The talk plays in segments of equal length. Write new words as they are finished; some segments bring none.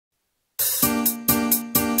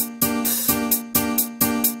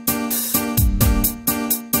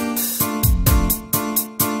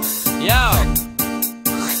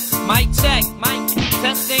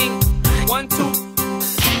Testing. 1, 2.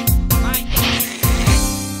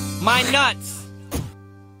 My nuts.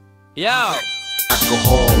 Yo.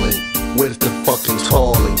 Alcoholic, where's the fucking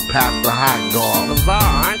toilet? Pass the hot dog. Bizarre,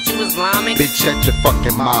 aren't you Islamic? Bitch, shut your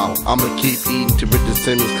fucking mouth. I'ma keep eating till Richard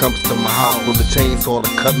Simmons comes to my house with a chainsaw to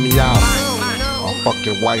cut me out. My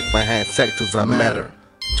fucking wife, I had sex as I met her.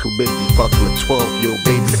 Too busy fucking a 12-year-old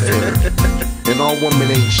babysitter. And all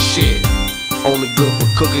women ain't shit. Only good for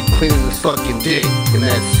cooking, cleaning, and sucking dick. And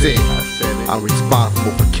that's it. I'm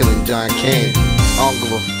responsible for killing John Candy. I don't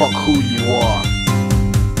give a fuck who you are.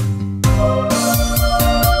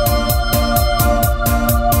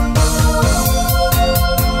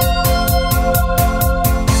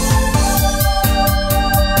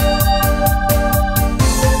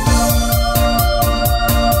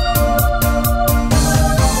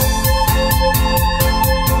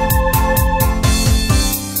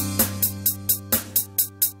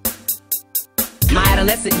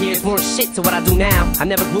 Adolescent years weren't shit to what I do now. I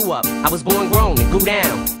never grew up, I was born grown and grew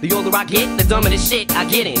down. The older I get, the dumber the shit I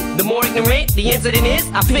get in. The more ignorant the incident is,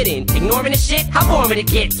 I fit in. Ignoring the shit, how boring it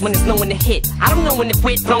gets when there's no one to hit. I don't know when to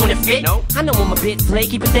quit throwing a fit. No, I know when my bits play,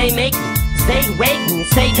 keep it they make me. Stay waiting,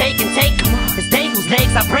 stay taking, take me. It's they whose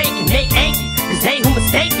legs I break and make achy. It's they who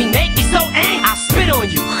mistake me, make me so angry. I spit on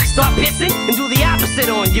you, start pissing and do the opposite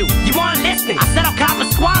on you. You aren't listening, I said I'll cop a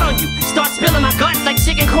squat on you. Start spilling my guts like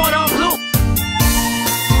chicken cordon bleu.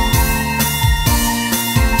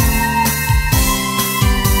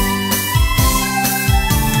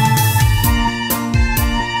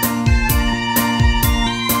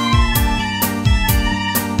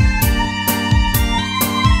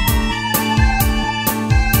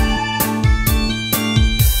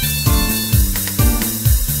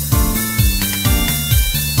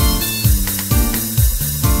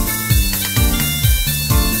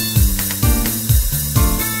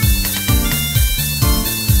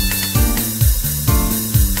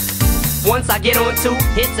 Once I get on 2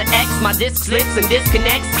 hits of X, my disc slips and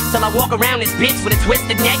disconnects. Till I walk around this bitch with a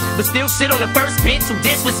twisted neck, but still shit on the first bitch who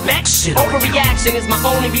disrespects. Overreaction is my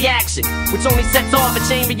only reaction, which only sets off a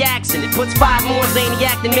chain reaction. It puts 5 more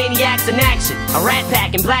zaniac than maniacs in action. A rat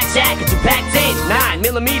pack and black jacket, you packed in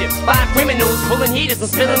 9mm. 5 criminals pulling heaters and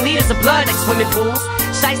spilling liters of blood like swimming pools.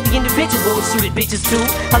 Shiesty individuals shoot at bitches too.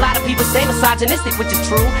 A lot of people say misogynistic, which is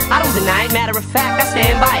true. I don't deny it, matter of fact, I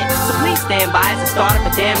stand by it. So please stand by it and start up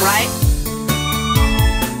a damn right.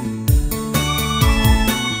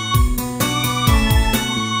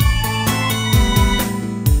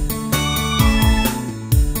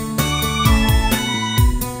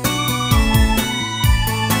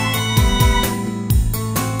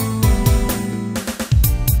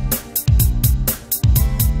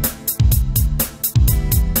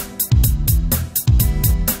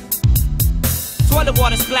 The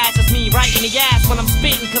water splashes me right in the ass when I'm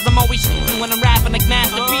spitting, cause I'm always shitting when I'm rapping like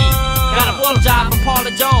Master P. Got a blowjob from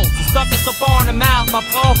Paula Jones. Stuffed it so far in the mouth, my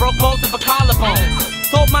phone broke both of her collarbones.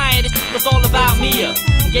 Told Maya this was all about Mia.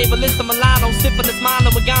 And gave a list of Milano, syphilis,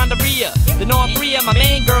 mono, and gonorrhea. Then all 3 of my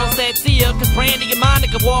main girls said see ya, cause Brandy and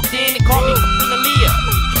Monica walked in and called me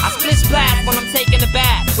Aaliyah. I split splash when I'm taking a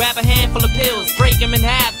bath. Grab a handful of pills, break them in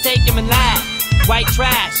half, take them and laugh. White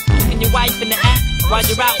trash, and your wife in the ass while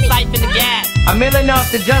you're out siping the gas. I'm ill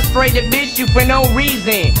enough to just spray the bitch you for no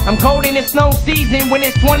reason. I'm cold in the snow season when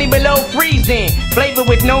it's 20 below freezing. Flavor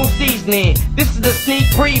with no seasoning. This is a sneak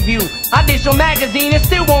preview. I dish your magazine and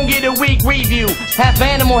still won't get a weak review. Half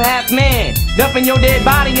animal, half man. Dumping your dead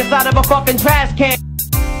body inside of a fucking trash can.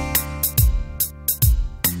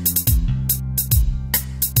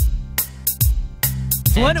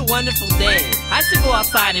 What a wonderful day. I should go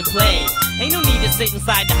outside and play. Ain't no need to sit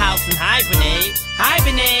inside the house and hibernate.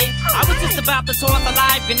 Hibernate? I was just about to toss a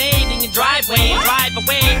live grenade in your driveway and drive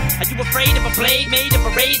away. Are you afraid of a blade made of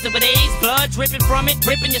a razor with AIDS? Blood dripping from it,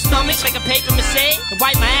 ripping your stomach like a paper mache? And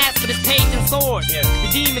wipe my ass with this page and sword. The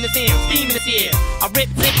demon is here, steaming is here. I rip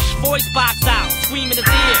Nick's voice box out, screaming his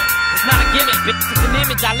ear. It's not a gimmick, bitch, it's an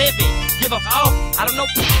image I live in. Give a oh, I don't know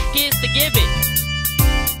who is to give it.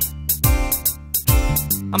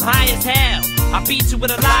 I'm high as hell. I beat you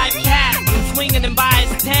with a live cat and swinging him by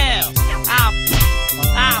his tail. Ow,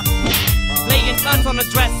 ow. Laying guns on the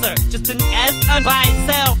dresser, just an S by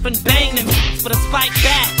itself and bang them with a spike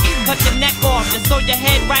bat. Cut your neck off and sew your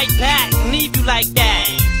head right back and leave you like that.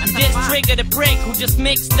 And this trigger the prick who just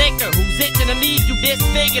mixed liquor, who's itching to leave you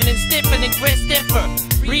disfigured and stiffer and grit stiffer.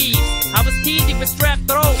 Reeves, I was teasing with strep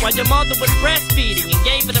throat while your mother was breastfeeding and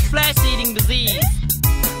gave her the flesh-eating disease.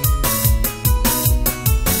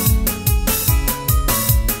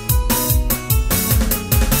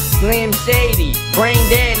 Slim Shady, brain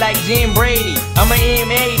dead like Jim Brady. I'm a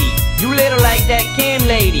M80, You little like that Kim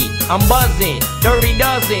lady, I'm buzzing, dirty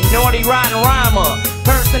dozen, naughty rotten rhymer.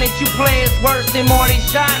 Person that you play is worse than Marty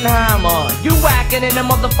Schottenheimer. You whacking in the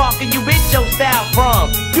motherfucker you bitch your style from.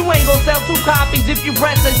 You ain't gon' sell 2 copies if you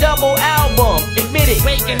press a double album. Admit it.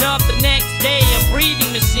 Waking up the next day, I'm breathing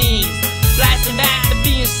machines. Flashing back to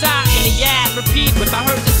being shot in the ass. Repeat, if I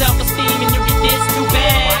hurt your self-esteem and you get this too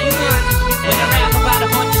bad. And I rap about a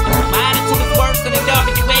bunch of stuff. My attitude is worse than the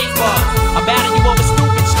WA was. I'm battling you over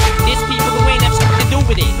stupid shit. There's people who ain't have shit to do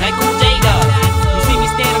with it, like Cool J does. You see me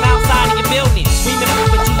standing outside of your building, screaming at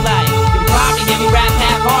what you like. You probably hear me rap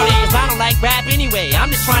half-hearted, cause I don't like rap anyway. I'm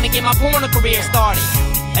just trying to get my porno career started.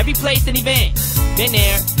 Every place and event, been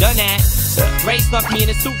there, done that. Ray stuck me in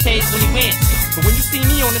a suitcase when he went. But when you see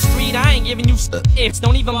me on the street, I ain't giving you ifs.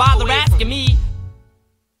 Don't even bother asking me.